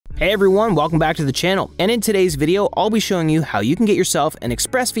Hey everyone, welcome back to the channel, and in today's video I'll be showing you how you can get yourself an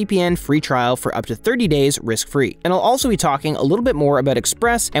ExpressVPN free trial for up to 30 days risk-free. And I'll also be talking a little bit more about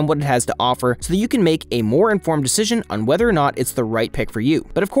Express and what it has to offer so that you can make a more informed decision on whether or not it's the right pick for you.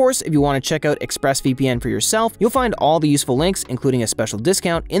 But of course, if you want to check out ExpressVPN for yourself, you'll find all the useful links, including a special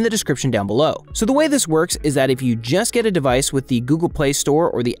discount, in the description down below. So the way this works is that if you just get a device with the Google Play Store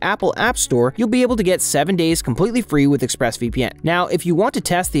or the Apple App Store, you'll be able to get 7 days completely free with ExpressVPN. Now, if you want to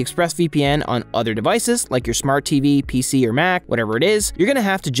test the ExpressVPN on other devices like your smart TV, PC, or Mac, whatever it is, you're gonna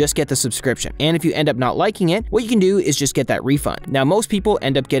have to just get the subscription. And if you end up not liking it, what you can do is just get that refund. Now, most people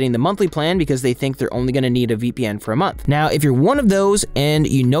end up getting the monthly plan because they think they're only gonna need a VPN for a month. Now, if you're one of those and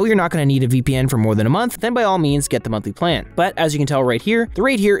you know you're not gonna need a VPN for more than a month, then by all means get the monthly plan. But as you can tell right here, the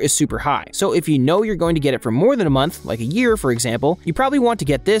rate here is super high. So if you know you're going to get it for more than a month, like a year for example, you probably want to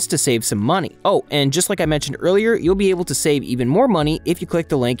get this to save some money. Oh, and just like I mentioned earlier, you'll be able to save even more money if you click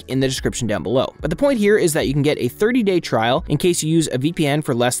the link in the description down below. But the point here is that you can get a 30-day trial in case you use a VPN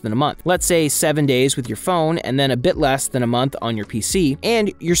for less than a month. Let's say 7 days with your phone and then a bit less than a month on your PC,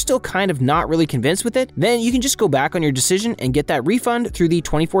 and you're still kind of not really convinced with it, then you can just go back on your decision and get that refund through the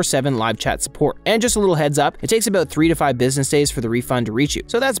 24/7 live chat support. And just a little heads up, it takes about 3 to 5 business days for the refund to reach you.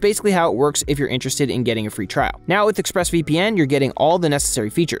 So that's basically how it works if you're interested in getting a free trial. Now with ExpressVPN, you're getting all the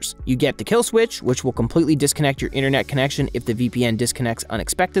necessary features. You get the kill switch, which will completely disconnect your internet connection if the VPN disconnects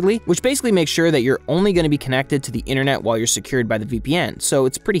unexpectedly, which basically makes sure that you're only going to be connected to the internet while you're secured by the VPN, so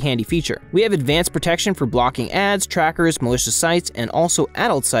it's a pretty handy feature. We have advanced protection for blocking ads, trackers, malicious sites, and also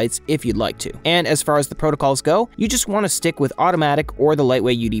adult sites if you'd like to. And as far as the protocols go, you just want to stick with automatic or the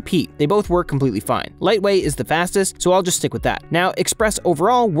lightweight UDP. They both work completely fine. Lightweight is the fastest, so I'll just stick with that. Now, Express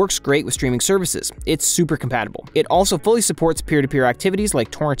overall works great with streaming services. It's super compatible. It also fully supports peer-to-peer activities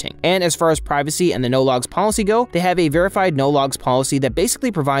like torrenting. And as far as privacy and the no logs policy go, they have a verified no logs policy that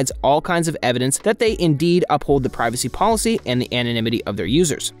basically provides all kinds of evidence that they indeed uphold the privacy policy and the anonymity of their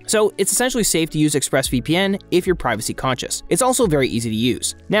users. So it's essentially safe to use ExpressVPN if you're privacy conscious. It's also very easy to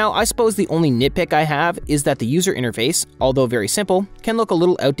use. Now, I suppose the only nitpick I have is that the user interface, although very simple, can look a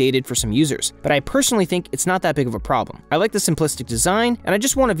little outdated for some users, but I personally think it's not that big of a problem. I like the simplistic design, and I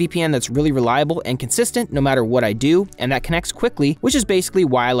just want a VPN that's really reliable and consistent no matter what I do, and that connects quickly, which is basically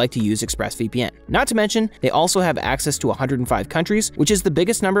why I like to use ExpressVPN. Not to mention, they also have access to 105 countries, which is the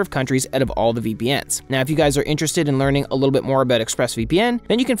biggest number of countries out of all the VPNs. Now, if you guys are interested in learning a little bit more about ExpressVPN,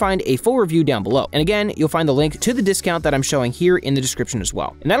 then you can find a full review down below. And again, you'll find the link to the discount that I'm showing here in the description as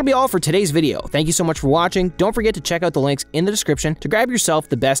well. And that'll be all for today's video. Thank you so much for watching. Don't forget to check out the links in the description to grab yourself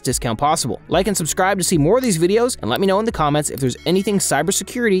the best discount possible. Like and subscribe to see more of these videos, and let me know in the comments if there's anything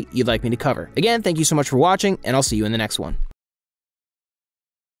cybersecurity you'd like me to cover. Again, thank you so much for watching, and I'll see you in the next one.